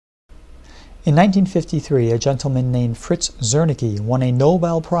In 1953, a gentleman named Fritz Zernike won a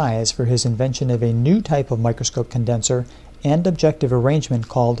Nobel Prize for his invention of a new type of microscope condenser and objective arrangement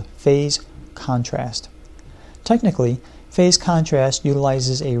called phase contrast. Technically, phase contrast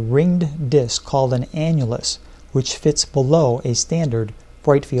utilizes a ringed disc called an annulus, which fits below a standard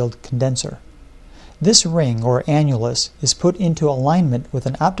bright field condenser. This ring, or annulus, is put into alignment with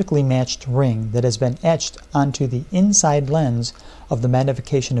an optically matched ring that has been etched onto the inside lens of the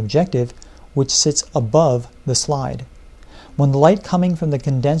magnification objective, which sits above the slide. When the light coming from the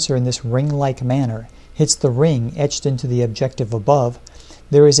condenser in this ring-like manner hits the ring etched into the objective above,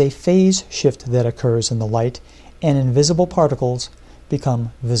 there is a phase shift that occurs in the light, and invisible particles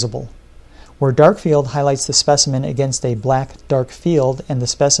become visible. Where dark field highlights the specimen against a black dark field and the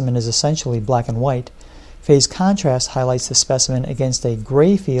specimen is essentially black and white, phase contrast highlights the specimen against a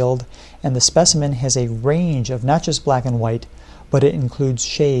gray field and the specimen has a range of not just black and white, but it includes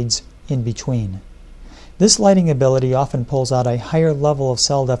shades in between. This lighting ability often pulls out a higher level of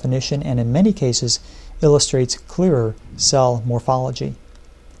cell definition and in many cases illustrates clearer cell morphology.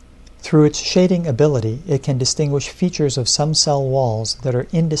 Through its shading ability, it can distinguish features of some cell walls that are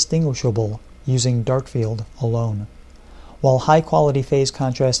indistinguishable using dark field alone. While high-quality phase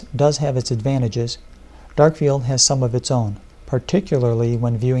contrast does have its advantages, dark field has some of its own, particularly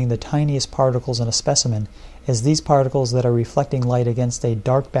when viewing the tiniest particles in a specimen, as these particles that are reflecting light against a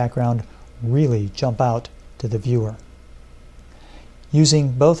dark background really jump out to the viewer.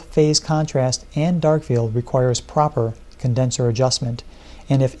 Using both phase contrast and dark field requires proper condenser adjustment,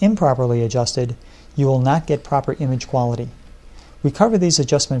 and if improperly adjusted, you will not get proper image quality. We cover these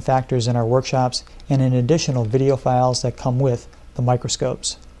adjustment factors in our workshops and in additional video files that come with the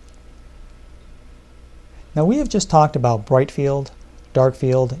microscopes. Now we have just talked about bright field, dark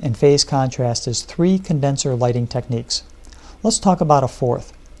field, and phase contrast as three condenser lighting techniques. Let's talk about a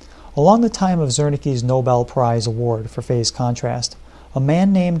fourth. Along the time of Zernike's Nobel Prize award for phase contrast, a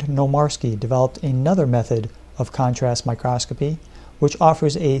man named Nomarski developed another method of contrast microscopy, which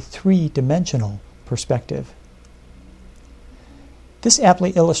offers a three-dimensional perspective. This aptly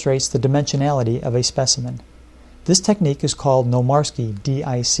illustrates the dimensionality of a specimen. This technique is called Nomarski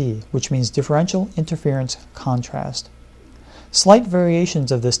DIC, which means differential interference contrast. Slight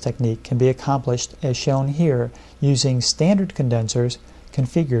variations of this technique can be accomplished as shown here using standard condensers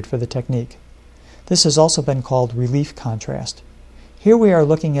configured for the technique. This has also been called relief contrast. Here we are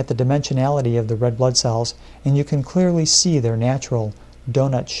looking at the dimensionality of the red blood cells, and you can clearly see their natural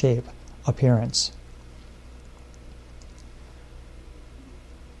donut shape appearance.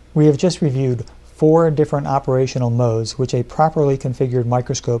 We have just reviewed 4 different operational modes which a properly configured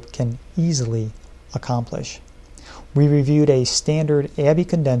microscope can easily accomplish. We reviewed a standard Abbey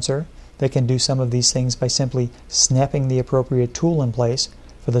condenser that can do some of these things by simply snapping the appropriate tool in place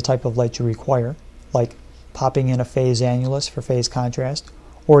for the type of light you require, like popping in a phase annulus for phase contrast,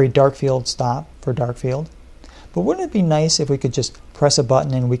 or a dark field stop for dark field. But wouldn't it be nice if we could just press a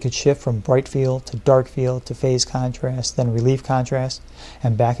button and we could shift from bright field to dark field to phase contrast, then relief contrast,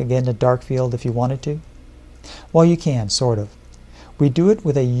 and back again to dark field if you wanted to? Well, you can, sort of. We do it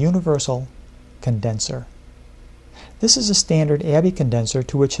with a universal condenser. This is a standard Abbey condenser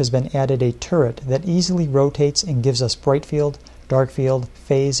to which has been added a turret that easily rotates and gives us bright field, dark field,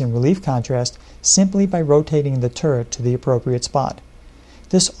 phase, and relief contrast simply by rotating the turret to the appropriate spot.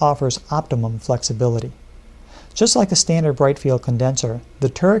 This offers optimum flexibility. Just like a standard bright field condenser, the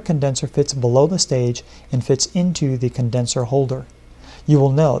turret condenser fits below the stage and fits into the condenser holder. You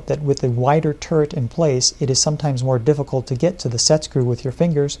will note that with the wider turret in place, it is sometimes more difficult to get to the set screw with your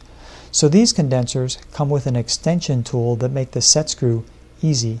fingers, so these condensers come with an extension tool that make the set screw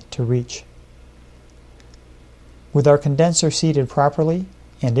easy to reach. With our condenser seated properly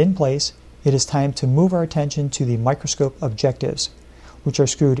and in place, it is time to move our attention to the microscope objectives, which are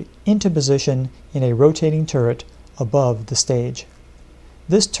screwed into position in a rotating turret above the stage.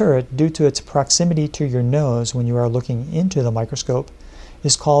 This turret, due to its proximity to your nose when you are looking into the microscope,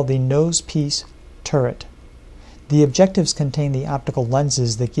 is called the nose piece turret. The objectives contain the optical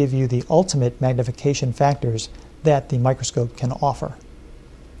lenses that give you the ultimate magnification factors that the microscope can offer.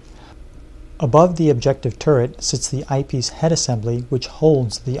 Above the objective turret sits the eyepiece head assembly, which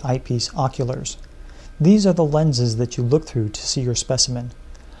holds the eyepiece oculars. These are the lenses that you look through to see your specimen.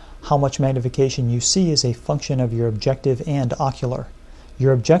 How much magnification you see is a function of your objective and ocular.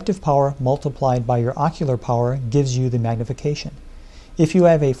 Your objective power multiplied by your ocular power gives you the magnification. If you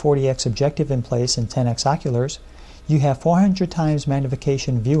have a 40x objective in place and 10x oculars, you have 400 times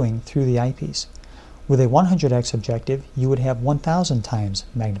magnification viewing through the eyepiece. With a 100x objective, you would have 1000 times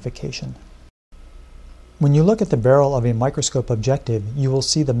magnification. When you look at the barrel of a microscope objective, you will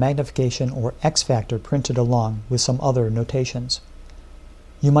see the magnification or X factor printed along with some other notations.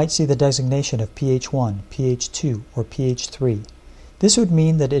 You might see the designation of pH1, pH2, or pH3. This would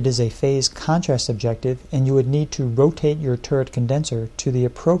mean that it is a phase contrast objective, and you would need to rotate your turret condenser to the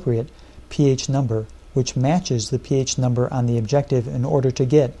appropriate pH number, which matches the pH number on the objective in order to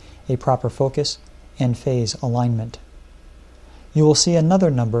get a proper focus and phase alignment. You will see another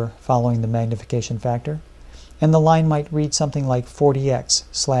number following the magnification factor, and the line might read something like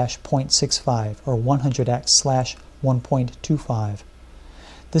 40x/0.65 or 100x/1.25.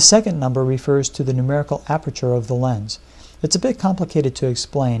 The second number refers to the numerical aperture of the lens. It's a bit complicated to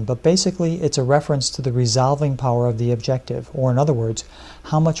explain, but basically it's a reference to the resolving power of the objective, or in other words,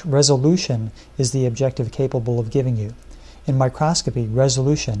 how much resolution is the objective capable of giving you. In microscopy,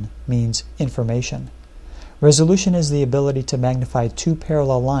 resolution means information. Resolution is the ability to magnify two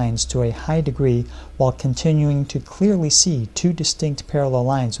parallel lines to a high degree while continuing to clearly see two distinct parallel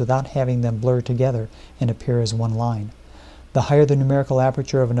lines without having them blur together and appear as one line. The higher the numerical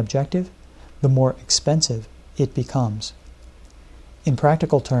aperture of an objective, the more expensive it becomes. In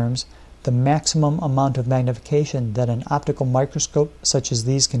practical terms, the maximum amount of magnification that an optical microscope such as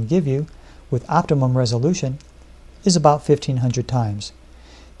these can give you, with optimum resolution, is about 1,500 times.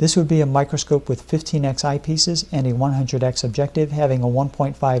 This would be a microscope with 15x eyepieces and a 100x objective having a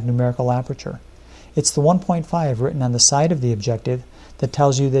 1.5 numerical aperture. It's the 1.5 written on the side of the objective that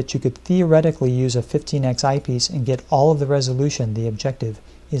tells you that you could theoretically use a 15x eyepiece and get all of the resolution the objective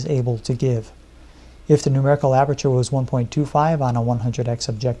is able to give. If the numerical aperture was 1.25 on a 100x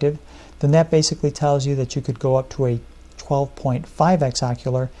objective, then that basically tells you that you could go up to a 12.5x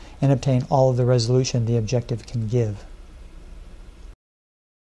ocular and obtain all of the resolution the objective can give.